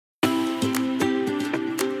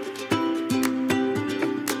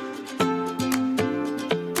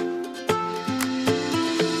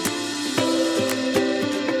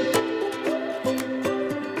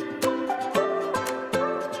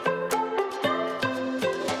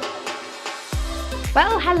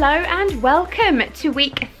Well, hello and welcome to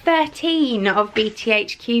week 13 of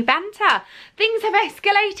BTHQ Banter. Things have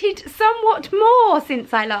escalated somewhat more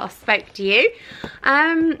since I last spoke to you.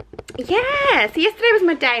 Yeah, so yesterday was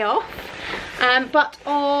my day off, but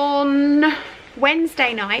on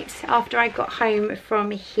Wednesday night, after I got home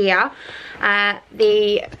from here,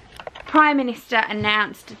 the Prime Minister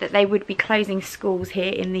announced that they would be closing schools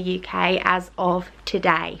here in the UK as of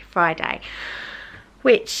today, Friday.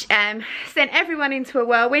 Which sent everyone into a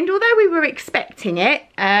whirlwind. Although we were expecting it,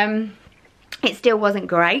 it still wasn't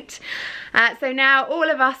great. So now all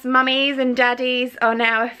of us mummies and daddies are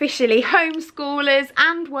now officially homeschoolers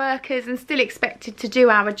and workers and still expected to do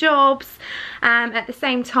our jobs at the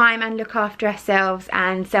same time and look after ourselves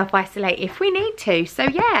and self-isolate if we need to. So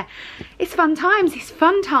yeah, it's fun times, it's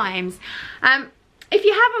fun times. If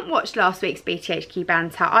you haven't watched last week's BTHQ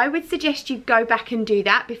Banter, I would suggest you go back and do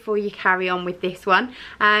that before you carry on with this one.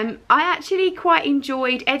 I actually quite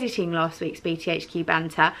enjoyed editing last week's BTHQ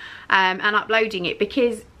Banter and uploading it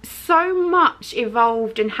because so much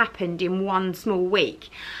evolved and happened in one small week.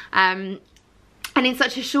 And in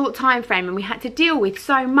such a short time frame, and we had to deal with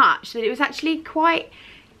so much that it was actually quite...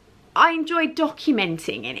 I enjoyed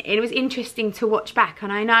documenting it. It was interesting to watch back, and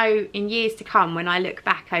I know in years to come when I look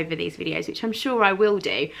back over these videos, which I'm sure I will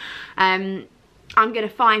do, I'm going to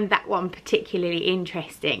find that one particularly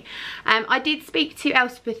interesting. I did speak to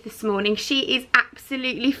Elspeth this morning. She is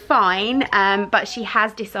absolutely fine, but she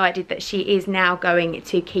has decided that she is now going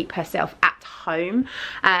to keep herself at home.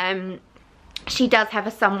 She does have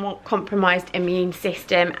a somewhat compromised immune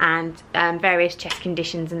system and various chest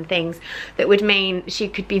conditions and things that would mean she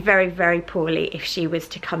could be very, very poorly if she was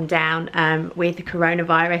to come down with the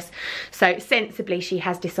coronavirus. So sensibly, she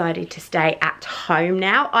has decided to stay at home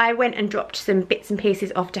now. I went and dropped some bits and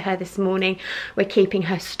pieces off to her this morning. We're keeping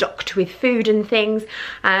her stocked with food and things.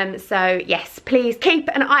 So yes, please keep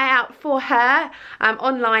an eye out for her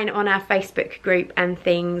online on our Facebook group and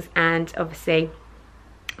things, and obviously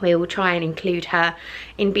we will try and include her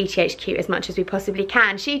in BTHQ as much as we possibly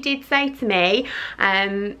can. She did say to me,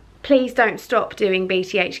 please don't stop doing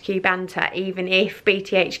BTHQ Banter even if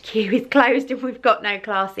BTHQ is closed and we've got no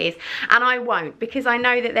classes. And I won't, because I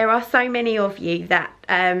know that there are so many of you that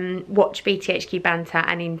watch BTHQ Banter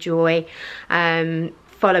and enjoy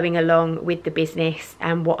following along with the business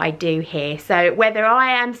and what I do here. So whether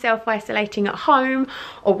I am self-isolating at home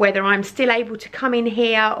or whether I'm still able to come in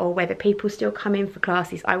here or whether people still come in for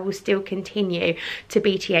classes, I will still continue to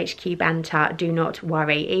BTHQ Banter, do not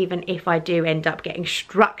worry. Even if I do end up getting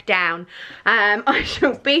struck down, I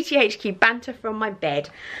shall BTHQ Banter from my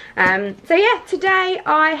bed. So yeah, today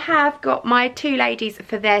I have got my two ladies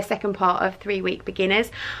for their second part of 3-week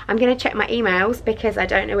beginners. I'm going to check my emails because I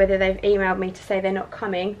don't know whether they've emailed me to say they're not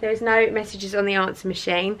coming. There's no messages on the answer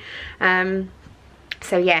machine,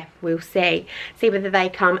 so yeah, we'll see whether they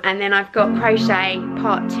come. And then I've got crochet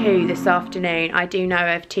part 2 this afternoon. I do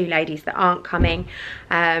know of 2 ladies that aren't coming,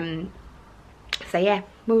 so yeah,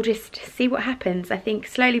 we'll just see what happens. I think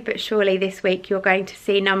slowly but surely this week you're going to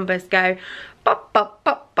see numbers go bop bop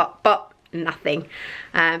bop bop bop, nothing.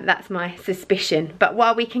 That's my suspicion, but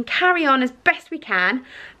while we can carry on as best we can,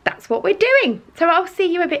 that's what we're doing. So I'll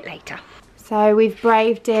see you a bit later. So we've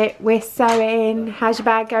braved it, we're sewing. How's your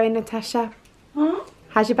bag going, Natasha? Huh?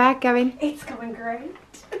 How's your bag going? It's going great.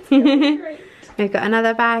 It's going great. We've got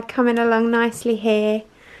another bag coming along nicely here.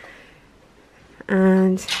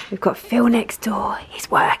 And we've got Phil next door.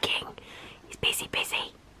 He's working. He's busy,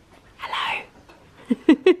 busy. Hello.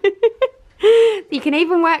 You can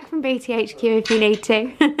even work from BTHQ if you need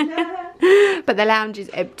to. But the lounge is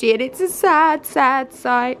empty and it's a sad, sad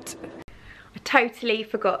sight. Totally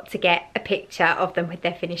forgot to get a picture of them with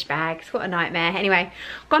their finished bags. What a nightmare. Anyway,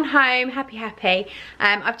 gone home, happy.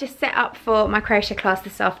 I've just set up for my crochet class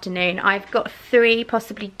this afternoon. I've got 3,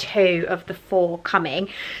 possibly 2 of the 4 coming.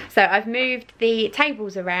 So I've moved the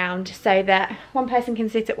tables around so that one person can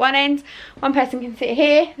sit at one end, one person can sit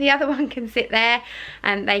here, the other one can sit there,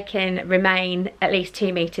 and they can remain at least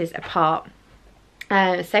 2 meters apart.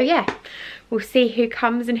 So yeah, we'll see who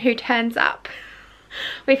comes and who turns up.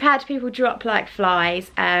 We've had people drop like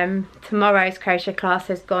flies. Tomorrow's crochet class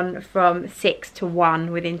has gone from 6 to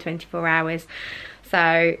 1 within 24 hours.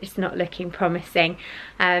 So it's not looking promising.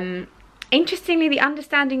 Interestingly, the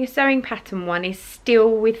Understanding a Sewing Pattern one is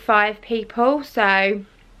still with 5 people. So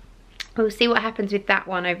we'll see what happens with that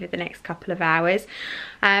one over the next couple of hours.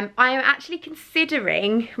 I am actually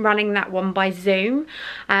considering running that one by Zoom,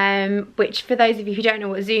 which for those of you who don't know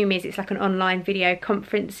what Zoom is, it's like an online video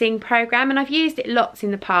conferencing program, and I've used it lots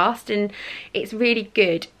in the past and it's really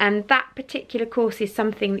good. And that particular course is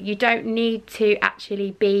something that you don't need to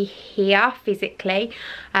actually be here physically,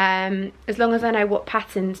 as long as I know what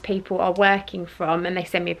patterns people are working from and they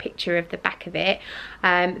send me a picture of the back of it,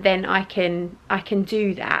 then I can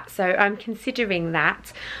do that. So I'm considering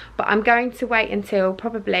that, but I'm going to wait until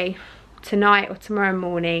probably tonight or tomorrow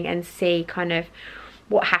morning and see kind of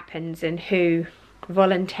what happens and who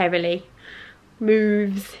voluntarily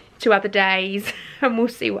moves to other days, and we'll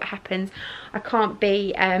see what happens. I can't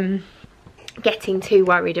be getting too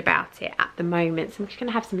worried about it at the moment, so I'm just going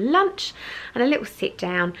to have some lunch and a little sit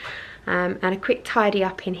down, and a quick tidy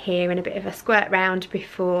up in here and a bit of a squirt round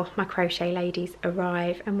before my crochet ladies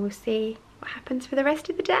arrive, and we'll see what happens for the rest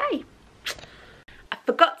of the day. I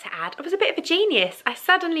forgot to add, I was a bit of a genius. I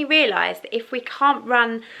suddenly realised that if we can't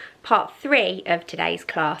run part 3 of today's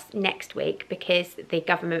class next week because the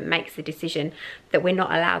government makes the decision that we're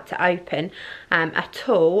not allowed to open at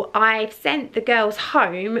all, I've sent the girls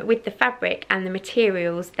home with the fabric and the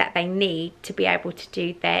materials that they need to be able to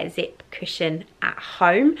do their zip cushion at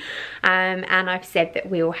home, and I've said that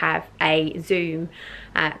we'll have a Zoom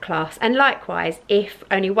class, and likewise if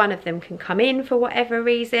only one of them can come in for whatever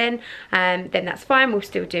reason, then that's fine, we'll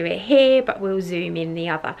still do it here, but we'll Zoom in the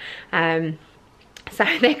other. So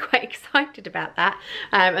they're quite excited about that,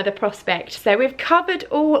 at the prospect. So we've covered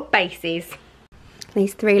all bases.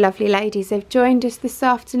 These 3 lovely ladies have joined us this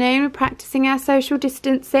afternoon. We're practicing our social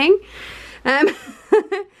distancing,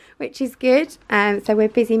 which is good. So we're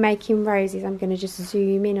busy making roses. I'm going to just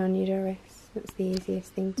zoom in on you, Doris. That's the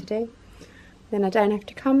easiest thing to do. Then I don't have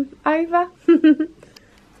to come over. So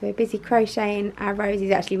we're busy crocheting our roses.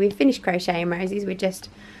 Actually, we've finished crocheting roses. We're just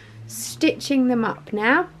stitching them up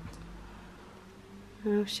now.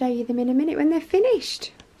 I'll show you them in a minute when they're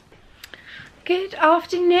finished. Good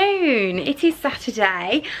afternoon. It is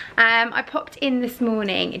Saturday. I popped in this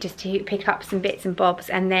morning just to pick up some bits and bobs,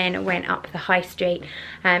 and then went up the high street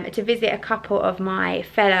to visit a couple of my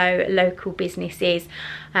fellow local businesses,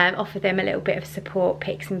 offer them a little bit of support,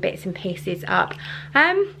 pick some bits and pieces up.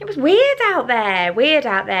 It was weird out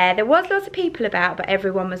there, There was lots of people about, but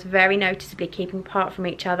everyone was very noticeably keeping apart from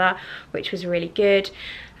each other, which was really good.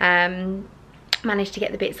 Managed to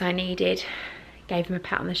get the bits I needed, gave them a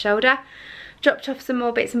pat on the shoulder, dropped off some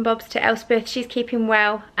more bits and bobs to Elspeth. She's keeping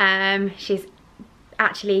well. She's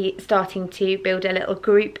actually starting to build a little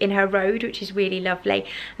group in her road, which is really lovely.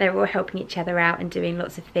 They're all helping each other out and doing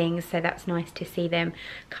lots of things, so that's nice to see them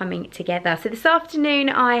coming together. So this afternoon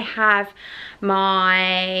I have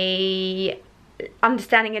my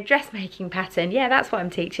understanding a dressmaking pattern. Yeah, that's what I'm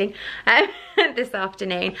teaching this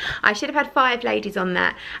afternoon. I should have had 5 ladies on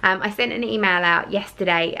that. I sent an email out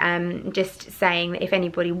yesterday just saying that if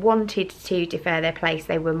anybody wanted to defer their place,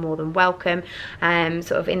 they were more than welcome,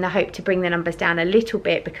 sort of in the hope to bring the numbers down a little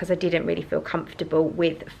bit, because I didn't really feel comfortable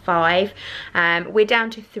with 5. We're down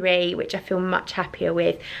to 3, which I feel much happier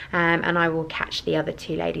with, and I will catch the other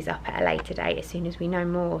 2 ladies up at a later date as soon as we know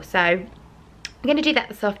more. So I'm going to do that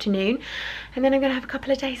this afternoon, and then I'm going to have a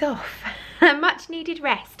couple of days off. A much needed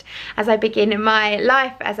rest as I begin my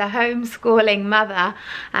life as a homeschooling mother.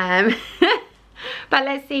 But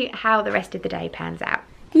let's see how the rest of the day pans out.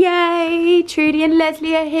 Yay! Trudy and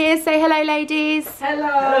Leslie are here. Say hello, ladies.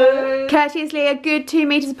 Hello. Courteously a good 2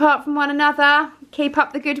 meters apart from one another. Keep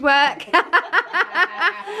up the good work.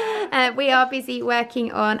 We are busy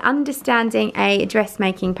working on understanding a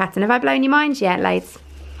dressmaking pattern. Have I blown your minds yet, ladies?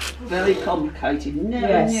 Very complicated.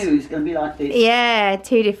 Never knew it was going to be like this. Yeah,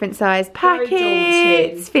 2 different size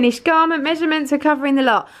packets, finished garment measurements, we're covering the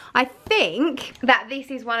lot. I think that this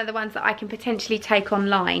is one of the ones that I can potentially take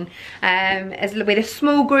online with a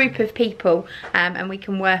small group of people, and we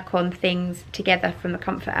can work on things together from the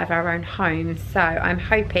comfort of our own homes. So I'm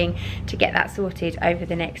hoping to get that sorted over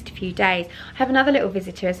the next few days. I have another little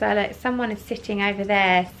visitor as well. Someone is sitting over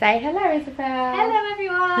there. Say hello, Isabel. Hello,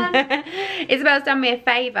 everyone. Isabel's done me a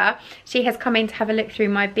favour. She has come in to have a look through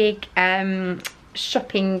my big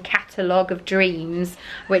shopping catalogue of dreams,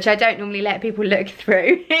 which I don't normally let people look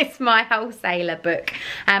through. It's my wholesaler book.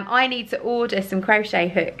 I need to order some crochet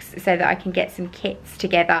hooks so that I can get some kits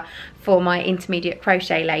together for my intermediate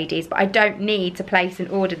crochet ladies, but I don't need to place an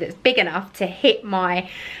order that's big enough to hit my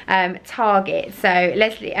target. So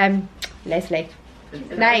Leslie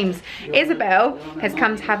Isabel has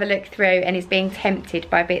come to have a look through and is being tempted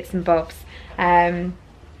by bits and bobs.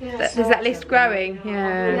 Is that list growing?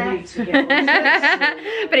 Yeah.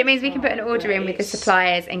 But it means we can put an order in with the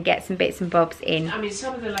suppliers and get some bits and bobs in. I mean,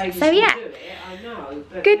 some of the ladies so yeah, do it, I know.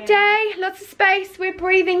 But good day, lots of space, we're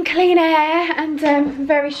breathing clean air, and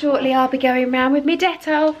very shortly I'll be going around with my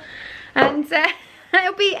Dettol, and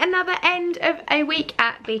it'll be another end of a week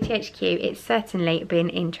at BTHQ. It's certainly been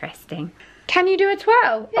interesting. Can you do a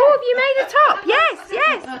twirl? Yeah. Oh, have you made a top? Yes,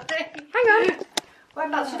 yes. Hang on.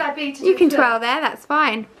 Whereabouts should I be to You can twirl there, that's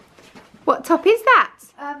fine. What top is that?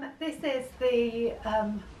 This is the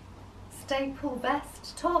staple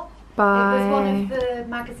vest top. By... It was one of the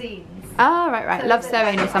magazines. Oh, right. So Love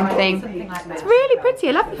Sewing or something. Like that. It's really pretty.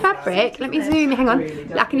 I love the fabric. Let me zoom. Hang on.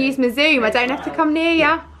 I can use my zoom. I don't have to come near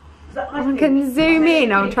you. I can zoom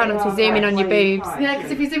in. I'll try not to zoom in on your boobs. Yeah,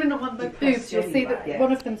 because if you zoom in on one of the boobs, you'll see that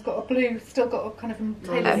one of them's got a blue, still got a kind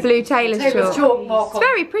of blue tailor's short. mark It's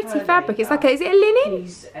very pretty fabric. It's like is it a linen?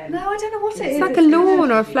 No, I don't know what it is. It's like a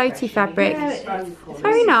lawn or a floaty fabric. Yeah, It's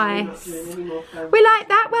very nice. We like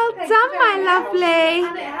that. Well done, my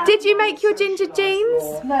lovely. Did you make your ginger jeans?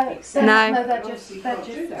 No, they're just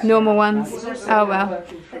Normal ones. Oh well.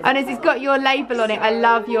 And it's got your label on it. I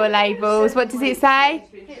love your labels. What does it say?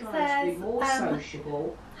 It says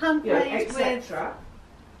handmade with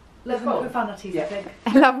love and profanities, I think.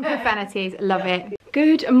 Love and profanities, love it.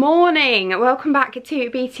 Good morning, welcome back to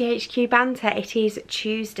BTHQ Banter. It is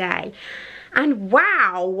Tuesday. And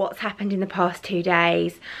wow, what's happened in the past 2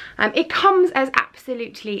 days. It comes as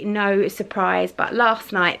absolutely no surprise, but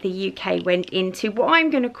last night the UK went into what I'm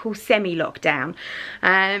going to call semi-lockdown.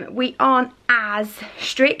 We aren't as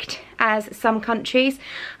strict as some countries,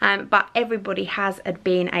 but everybody has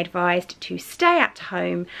been advised to stay at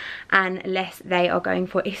home unless they are going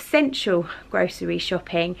for essential grocery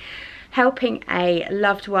shopping, helping a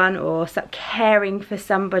loved one or caring for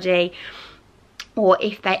somebody, or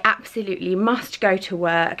if they absolutely must go to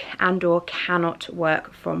work and or cannot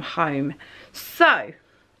work from home. So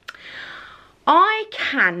I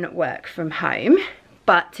can work from home,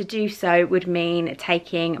 but to do so would mean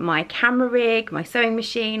taking my camera rig, my sewing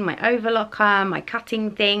machine, my overlocker, my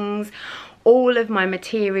cutting things, all of my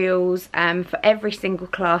materials for every single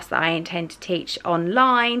class that I intend to teach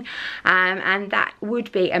online, and that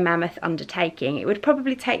would be a mammoth undertaking. It would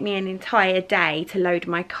probably take me an entire day to load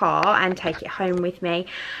my car and take it home with me,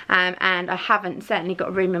 and I haven't certainly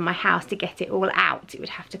got room in my house to get it all out. It would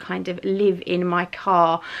have to kind of live in my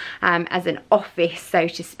car as an office, so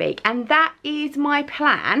to speak, and that is my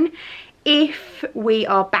plan if we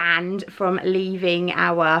are banned from leaving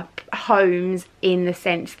our homes, in the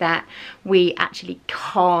sense that we actually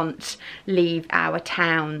can't leave our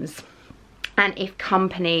towns, and if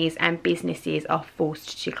companies and businesses are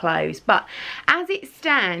forced to close. But as it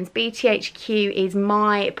stands, BTHQ is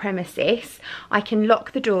my premises. I can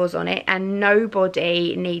lock the doors on it and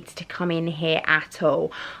nobody needs to come in here at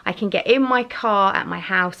all. I can get in my car at my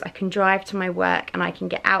house, I can drive to my work, and I can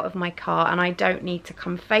get out of my car, and I don't need to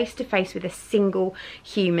come face to face with a single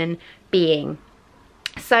human being.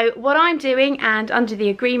 So what I'm doing, and under the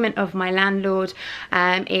agreement of my landlord,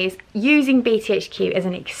 is using BTHQ as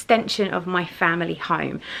an extension of my family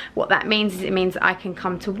home. What that means is it means that I can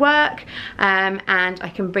come to work and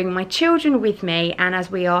I can bring my children with me, and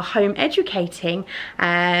as we are home educating,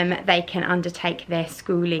 they can undertake their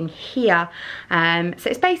schooling here. So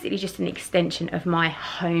it's basically just an extension of my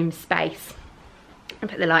home space. I'll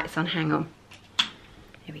put the lights on, hang on.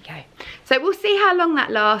 There we go. So we'll see how long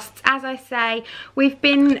that lasts. As I say, we've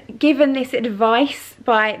been given this advice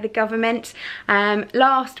by the government.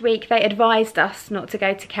 Last week they advised us not to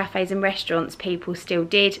go to cafes and restaurants. People still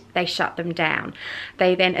did. They shut them down.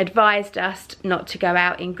 They then advised us not to go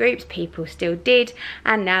out in groups. People still did.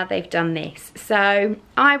 And now they've done this. So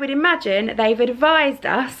I would imagine they've advised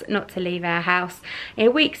us not to leave our house. In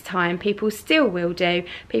a week's time, people still will do.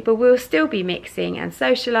 People will still be mixing and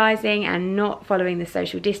socialising and not following the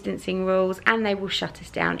social distancing rules, and they will shut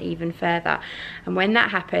us down even further. And when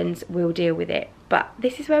that happens, we'll deal with it. But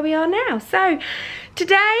this is where we are now. So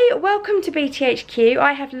today, welcome to BTHQ.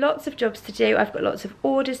 I have lots of jobs to do. I've got lots of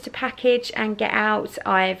orders to package and get out.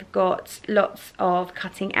 I've got lots of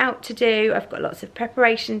cutting out to do. I've got lots of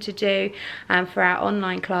preparation to do for our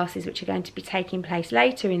online classes, which are going to be taking place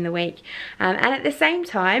later in the week. And at the same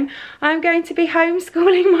time, I'm going to be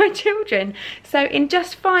homeschooling my children. So in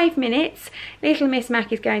just 5 minutes, little Miss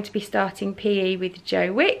Mac is going to be starting PE with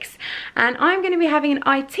Joe Wicks, and I'm going to be having an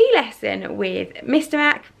IT lesson with Mr.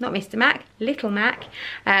 Mac, not Mr. Mac, Little Mac,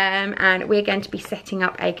 and we're going to be setting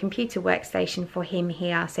up a computer workstation for him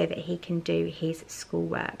here so that he can do his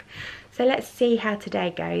schoolwork. So let's see how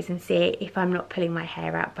today goes and see if I'm not pulling my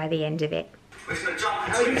hair out by the end of it. We're just going to jump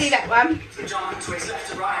and Oh, we twist. can do that one. So jump and twist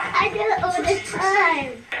left to right. I do it all the Twisty, time.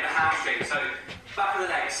 twisty. Get the hamstring. So back of the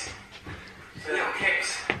legs. So little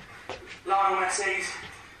kicks. Lionel Messi's.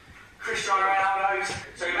 Cristiano Ronaldo's.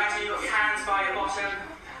 So imagine you've got your hands by your bottom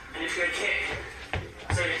and you're just going to kick.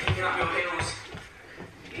 So you're kicking up your heels.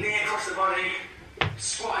 Knee across the body.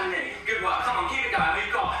 Squat and knee. Good work. Come on, keep it going.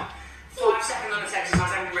 We've got 5 seconds on this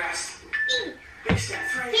exercise, then rest. Big step.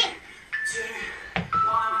 3, 2, 1.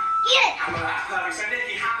 Yeah. And that's perfect. So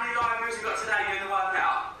Nikki, how many live moves have you got today doing the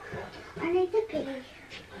workout? I need to pee.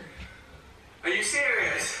 Are you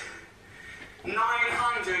serious?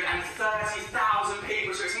 930,000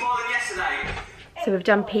 people, so it's more than yesterday. So we've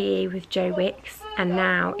done PE with Joe Wicks, and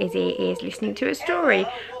now Izzy is listening to a story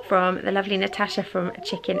from the lovely Natasha from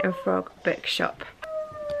Chicken and Frog Bookshop.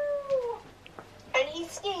 And he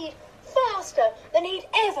skied faster than he'd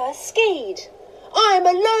ever skied. I'm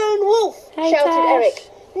a lone wolf, Hey, shouted Tash. Eric.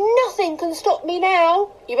 Nothing can stop me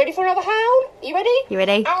now. You ready for another howl? You ready? You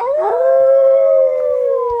ready? Ow!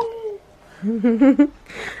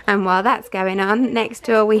 And while that's going on, next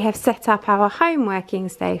door we have set up our home working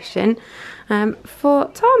station for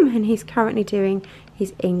Tom, and he's currently doing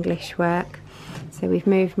his English work. So we've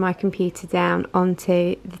moved my computer down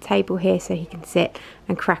onto the table here so he can sit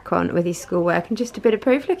and crack on with his schoolwork. And just a bit of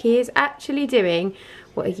proof, look, he is actually doing,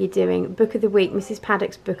 what are you doing? Book of the week, Mrs.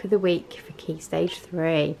 Paddock's book of the week for Key Stage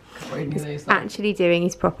 3. He's actually doing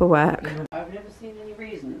his proper work. I've never seen any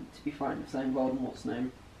reason to be frightened of saying Voldemort's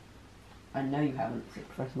name. I know you haven't, said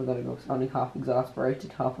Professor McGonagall, sounding half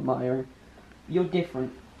exasperated, half admiring. You're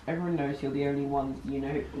different. Everyone knows you're the only ones you know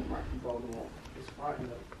who can write Voldemort. It's frightening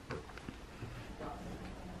them.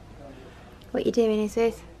 What you doing, is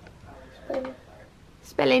this?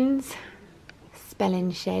 Spellings.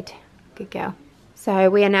 Spelling shed. Good girl. So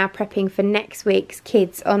we are now prepping for next week's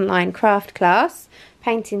kids online craft class.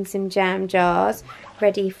 Painting some jam jars.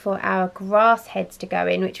 Ready for our grass heads to go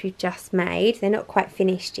in, which we've just made. They're not quite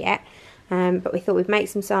finished yet. But we thought we'd make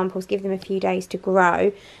some samples, give them a few days to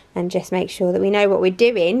grow, and just make sure that we know what we're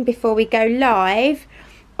doing before we go live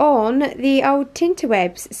on the old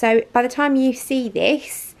Tinterwebs. So by the time you see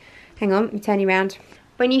this, hang on, let me turn you around.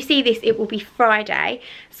 When you see this, it will be Friday.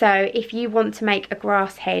 So if you want to make a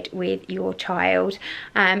grass head with your child,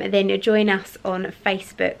 then join us on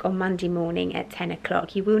Facebook on Monday morning at 10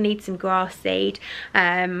 o'clock. You will need some grass seed.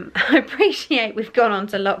 I appreciate we've gone on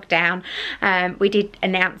to lockdown. We did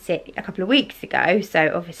announce it a couple of weeks ago,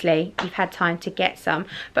 so obviously you've had time to get some.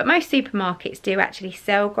 But most supermarkets do actually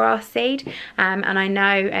sell grass seed, and I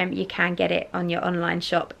know you can get it on your online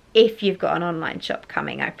shop if you've got an online shop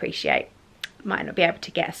coming. I appreciate might not be able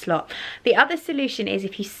to get a slot. The other solution is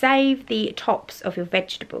if you save the tops of your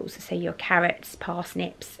vegetables, so your carrots,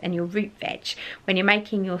 parsnips and your root veg, when you're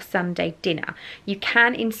making your Sunday dinner, you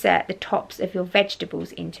can insert the tops of your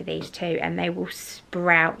vegetables into these too, and they will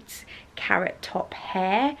sprout carrot top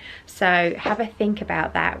hair. So have a think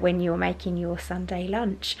about that when you're making your Sunday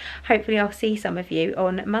lunch. Hopefully I'll see some of you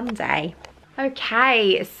on Monday.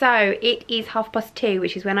 Okay, so it is 2:30,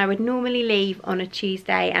 which is when I would normally leave on a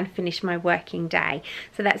Tuesday and finish my working day.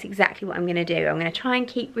 So that's exactly what I'm going to do. I'm going to try and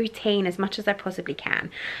keep routine as much as I possibly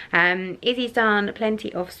can. Izzy's done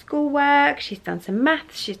plenty of schoolwork. She's done some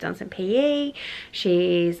maths, she's done some PE,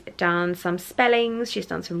 she's done some spellings, she's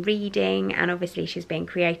done some reading, and obviously she's been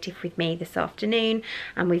creative with me this afternoon.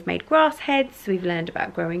 And we've made grass heads, we've learned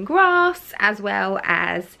about growing grass, as well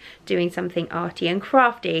as doing something arty and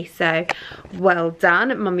crafty. So well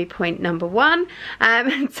done, mummy point number 1.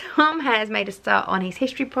 Tom has made a start on his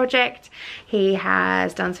history project. He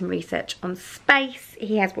has done some research on space.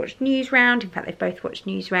 He has watched Newsround. In fact, they've both watched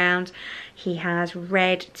Newsround. He has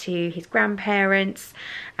read to his grandparents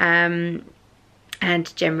and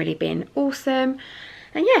generally been awesome.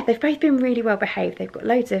 And yeah, they've both been really well behaved. They've got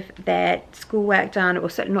loads of their schoolwork done, or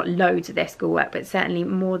certainly not loads of their schoolwork, but certainly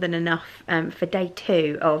more than enough for day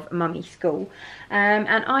 2 of mummy school. And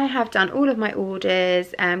I have done all of my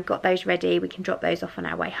orders, got those ready. We can drop those off on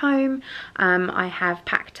our way home. I have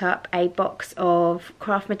packed up a box of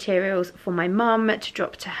craft materials for my mum to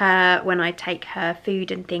drop to her when I take her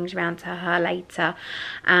food and things around to her later.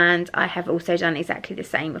 And I have also done exactly the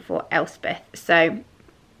same for Elspeth. So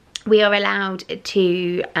we are allowed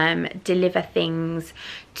to deliver things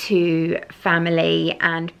to family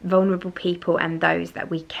and vulnerable people and those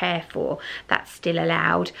that we care for. That's still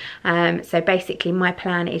allowed. So basically my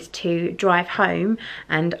plan is to drive home,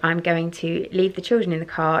 and I'm going to leave the children in the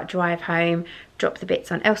car, drive home, drop the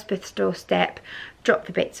bits on Elspeth's doorstep, drop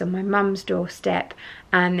the bits on my mum's doorstep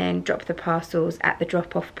and then drop the parcels at the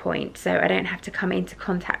drop-off point, so I don't have to come into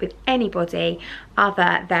contact with anybody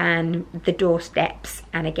other than the doorsteps.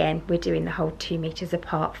 And again, we're doing the whole 2 meters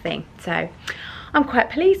apart thing, so I'm quite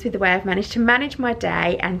pleased with the way I've managed to manage my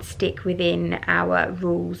day and stick within our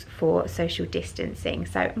rules for social distancing.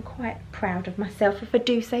 So I'm quite proud of myself, if I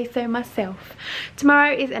do say so myself.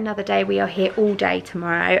 Tomorrow is another day. We are here all day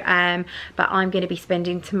tomorrow, but I'm going to be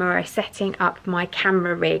spending tomorrow setting up my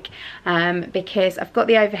camera rig, because I've got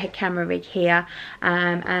the overhead camera rig here,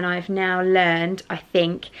 and I've now learned, I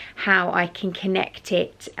think, how I can connect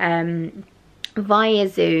it via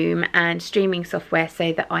Zoom and streaming software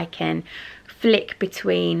so that I can flick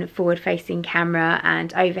between forward-facing camera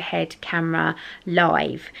and overhead camera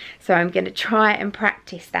live. So I'm going to try and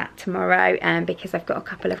practice that tomorrow, because I've got a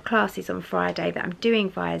couple of classes on Friday that I'm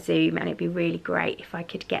doing via Zoom, and it'd be really great if I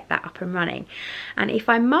could get that up and running. And if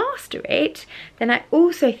I master it, then I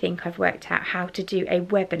also think I've worked out how to do a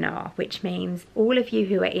webinar, which means all of you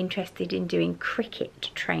who are interested in doing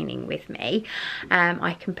cricket training with me,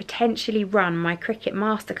 I can potentially run my cricket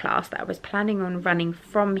masterclass that I was planning on running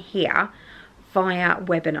from here via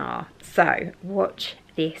webinar. So watch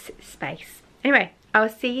this space. Anyway, I'll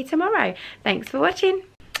see you tomorrow. Thanks for watching.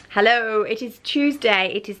 Hello, it is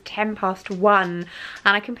Tuesday, it is 1:10, and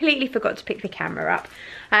I completely forgot to pick the camera up.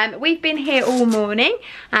 We've been here all morning.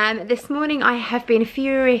 This morning I have been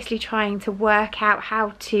furiously trying to work out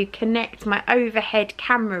how to connect my overhead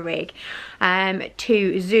camera rig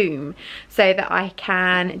to Zoom so that I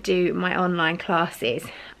can do my online classes.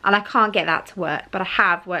 And I can't get that to work, but I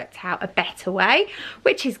have worked out a better way,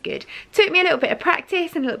 which is good. Took me a little bit of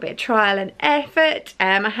practice and a little bit of trial and effort.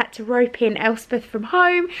 I had to rope in Elspeth from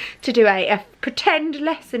home to do a pretend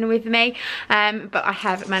lesson with me, but I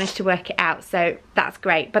have managed to work it out, so that's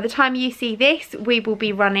great. By the time you see this, we will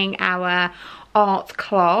be running our art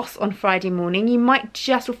class on Friday morning. You might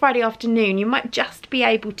just, or Friday afternoon, you might just be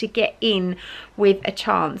able to get in with a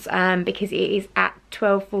chance, because it is at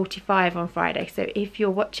 12:45 on Friday. So if you're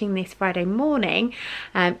watching this Friday morning,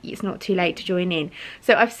 it's not too late to join in.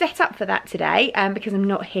 So I've set up for that today, because I'm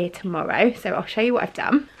not here tomorrow. So I'll show you what I've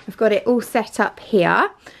done. I've got it all set up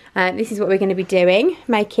here. This is what we're going to be doing,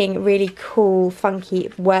 making really cool, funky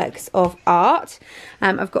works of art.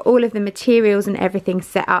 I've got all of the materials and everything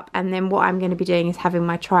set up, and then what I'm going to be doing is having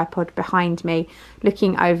my tripod behind me,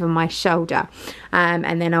 looking over my shoulder.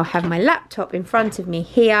 And then I'll have my laptop in front of me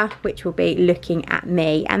here, which will be looking at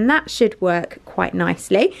me, and that should work quite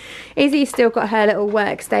nicely. Izzy's still got her little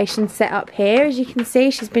workstation set up here. As you can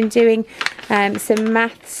see, she's been doing some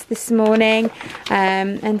maths this morning,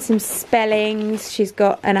 and some spellings. She's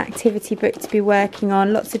got an activity book to be working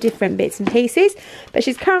on, lots of different bits and pieces, but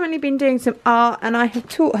she's currently been doing some art, and I have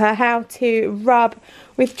taught her how to rub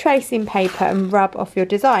with tracing paper and rub off your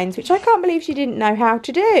designs, which I can't believe she didn't know how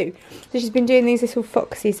to do. So she's been doing these little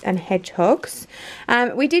foxes and hedgehogs.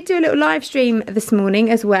 We did do a little live stream this morning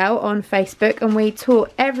as well on Facebook, and we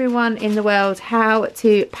taught everyone in the world how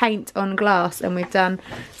to paint on glass, and we've done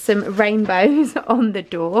some rainbows on the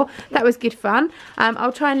door. That was good fun.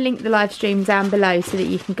 I'll try and link the live stream down below so that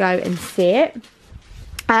you can go and see it.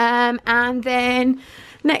 And then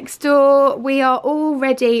next door, we are all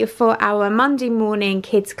ready for our Monday morning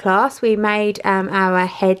kids class. We made our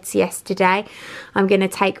heads yesterday. I'm going to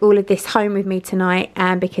take all of this home with me tonight,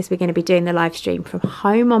 because we're going to be doing the live stream from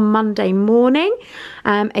home on Monday morning.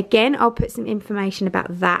 Again, I'll put some information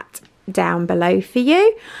about that down below for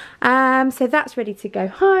you. So that's ready to go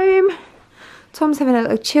home. Tom's having a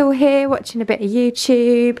little chill here, watching a bit of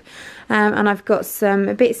YouTube, and I've got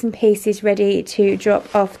some bits and pieces ready to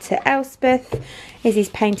drop off to Elspeth. Izzy's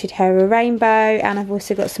painted her a rainbow, and I've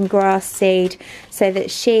also got some grass seed so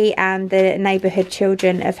that she and the neighbourhood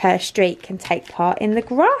children of her street can take part in the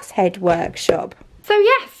grass head workshop. So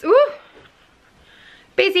yes, ooh,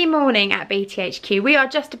 busy morning at BTHQ. We are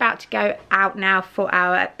just about to go out now for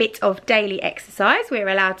our bit of daily exercise. We're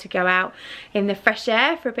allowed to go out in the fresh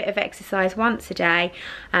air for a bit of exercise once a day,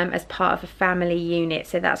 as part of a family unit.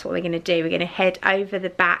 So that's what we're going to do. We're going to head over the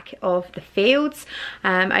back of the fields,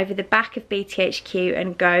 over the back of BTHQ,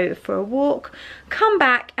 and go for a walk, come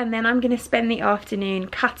back, and then I'm going to spend the afternoon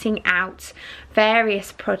cutting out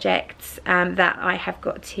various projects that I have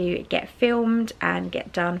got to get filmed and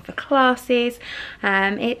get done for classes.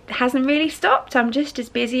 It hasn't really stopped. I'm just as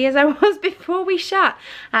busy as I was before we shut.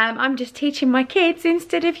 I'm just teaching my kids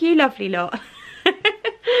instead of you lovely lot.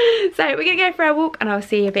 So we're gonna go for our walk, and I'll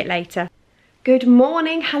see you a bit later. Good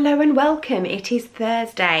morning, hello and welcome. It is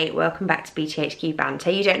Thursday. Welcome back to BTHQ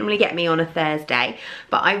Banter. You don't normally get me on a Thursday,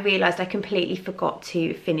 but I realised I completely forgot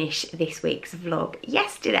to finish this week's vlog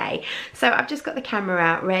yesterday. So I've just got the camera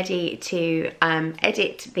out ready to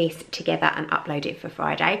edit this together and upload it for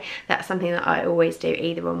Friday. That's something that I always do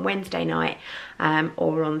either on Wednesday night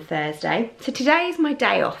or on Thursday. So today is my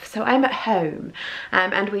day off, so I'm at home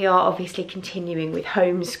and we are obviously continuing with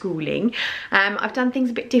homeschooling. I've done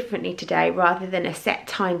things a bit differently today. Rather than a set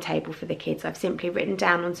timetable for the kids, I've simply written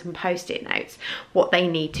down on some post-it notes what they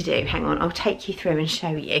need to do. Hang on, I'll take you through and show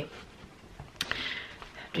you.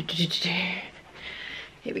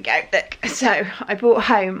 Here we go, look. So I brought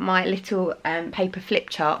home my little paper flip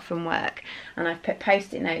chart from work, and I've put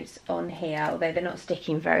post-it notes on here, although they're not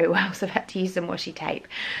sticking very well, so I've had to use some washi tape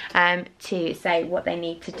to say what they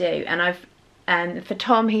need to do. And I've for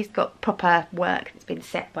Tom, he's got proper work that's been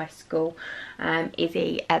set by school.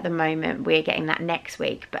 Izzy, at the moment, we're getting that next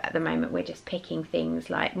week, but at the moment we're just picking things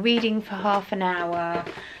like reading for half an hour.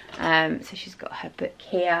 So she's got her book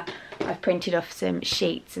here. I've printed off some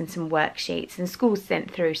sheets and some worksheets, and school's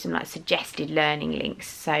sent through some like suggested learning links,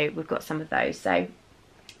 so we've got some of those. So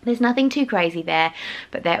there's nothing too crazy there,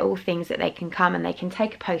 but they're all things that they can come and they can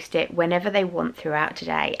take a post-it whenever they want throughout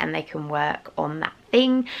today, and they can work on that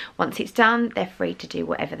thing. Once it's done, they're free to do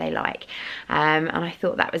whatever they like. And I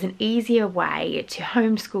thought that was an easier way to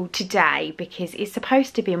homeschool today, because it's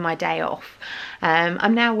supposed to be my day off.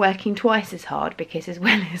 I'm now working twice as hard, because as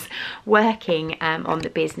well as working on the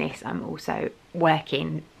business, I'm also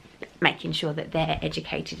working, making sure that they're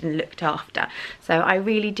educated and looked after. So I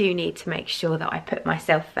really do need to make sure that I put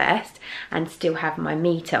myself first and still have my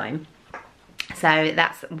me time. So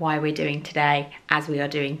that's why we're doing today as we are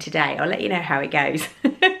doing today. I'll let you know how it goes.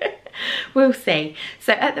 We'll see.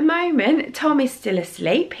 So at the moment, Tom is still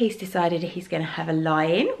asleep. He's decided he's going to have a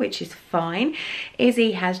lie-in, which is fine.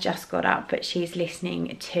 Izzy has just got up, but she's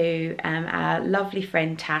listening to our lovely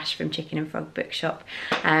friend Tash from Chicken and Frog Bookshop,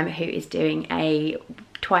 who is doing a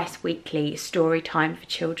twice weekly story time for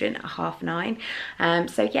children at 9:30.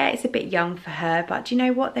 So yeah, it's a bit young for her, but do you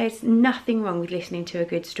know what? There's nothing wrong with listening to a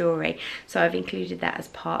good story. So I've included that as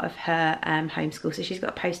part of her homeschool. So she's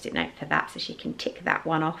got a post-it note for that, so she can tick that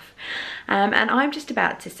one off. And I'm just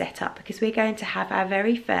about to set up, because we're going to have our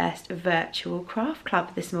very first virtual craft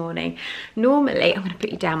club this morning. Normally, I'm going to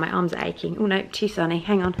put you down, my arms are aching. Oh no, too sunny,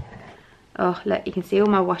 hang on. Oh look, you can see all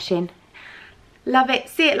my washing. Love it,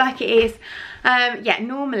 see it like it is. Yeah,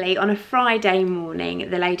 normally on a Friday morning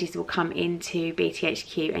the ladies will come into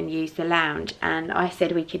BTHQ and use the lounge, and I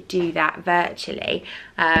said we could do that virtually,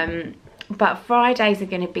 but Fridays are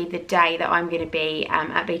going to be the day that I'm going to be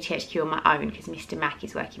at BTHQ on my own, because Mr. Mac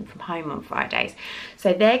is working from home on Fridays.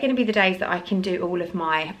 So they're going to be the days that I can do all of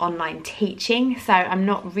my online teaching, so I'm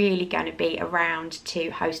not really going to be around to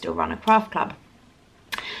host or run a craft club.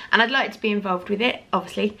 And I'd like to be involved with it,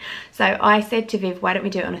 obviously. So I said to Viv, why don't we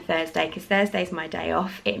do it on a Thursday? Because Thursday's my day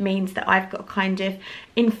off. It means that I've got kind of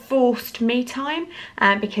enforced me time,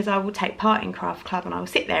 because I will take part in craft club and I will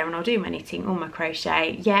sit there and I'll do my knitting or my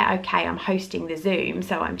crochet. Yeah, okay, I'm hosting the Zoom,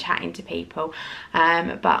 so I'm chatting to people,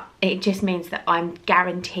 but it just means that I'm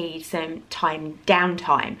guaranteed some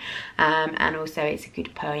downtime, and also it's a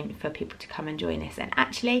good point for people to come and join us. And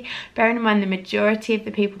actually, bearing in mind the majority of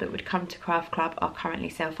the people that would come to craft club are currently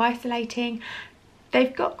self-isolating,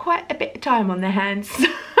 they've got quite a bit of time on their hands. So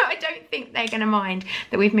I don't think they're going to mind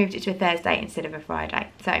that we've moved it to a Thursday instead of a Friday.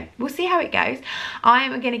 So we'll see how it goes.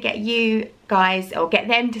 I'm going to get you guys, or get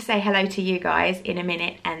them to say hello to you guys in a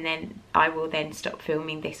minute, and then I will then stop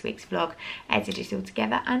filming this week's vlog, edit it all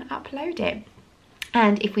together and upload it.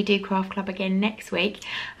 And if we do craft club again next week,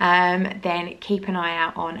 then keep an eye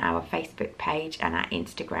out on our Facebook page and our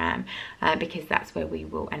Instagram, because that's where we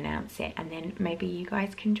will announce it, and then maybe you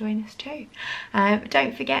guys can join us too.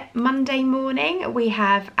 Don't forget, Monday morning we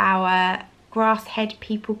have our grass head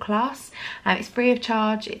people class. It's free of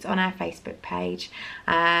charge, it's on our Facebook page,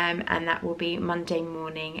 and that will be Monday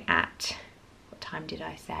morning at, what time did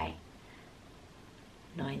I say?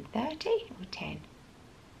 9:30 or 10?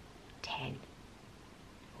 10.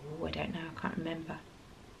 Oh, I don't know, I can't remember.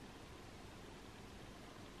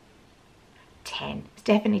 10. It's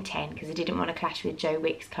definitely 10, because I didn't want to clash with Joe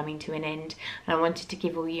Wicks coming to an end, and I wanted to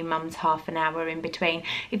give all you mums half an hour in between.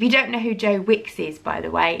 If you don't know who Joe Wicks is, by the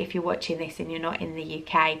way, if you're watching this and you're not in the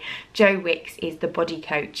UK, Joe Wicks is the body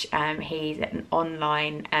coach. He's an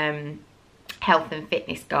online health and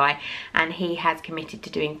fitness guy, and he has committed to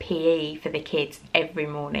doing PE for the kids every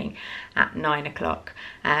morning at 9 o'clock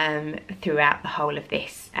throughout the whole of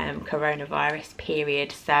this coronavirus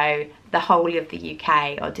period. So the whole of the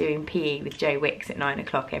UK are doing PE with Joe Wicks at 9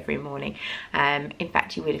 o'clock every morning. In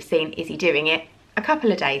fact, you would have seen Izzy doing it a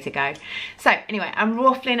couple of days ago. So anyway, I'm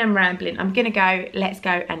waffling and rambling. I'm gonna go. Let's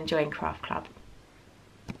go and join Craft Club.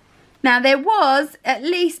 Now there was at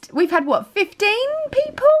least, we've had what, 15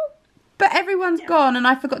 people? But everyone's gone and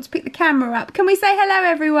I forgot to pick the camera up. Can we say hello,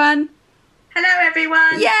 everyone? Hello,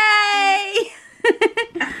 everyone. Yay!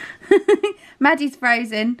 Maddie's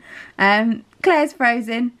frozen. Claire's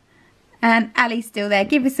frozen. And Ali's still there.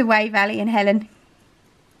 Give us a wave, Ali and Helen.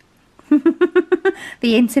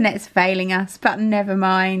 The internet's failing us, but never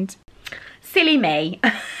mind. Silly me.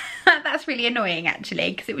 That's really annoying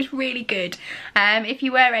actually, because it was really good. If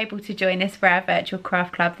you were able to join us for our virtual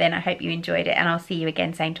craft club, then I hope you enjoyed it, and I'll see you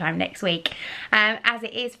again same time next week. As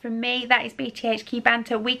it is from me, that is BTHQ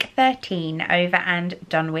Banter week 13 over and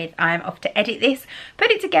done with. I am off to edit this,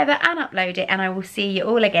 put it together and upload it, and I will see you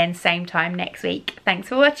all again same time next week. Thanks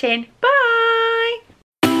for watching. Bye!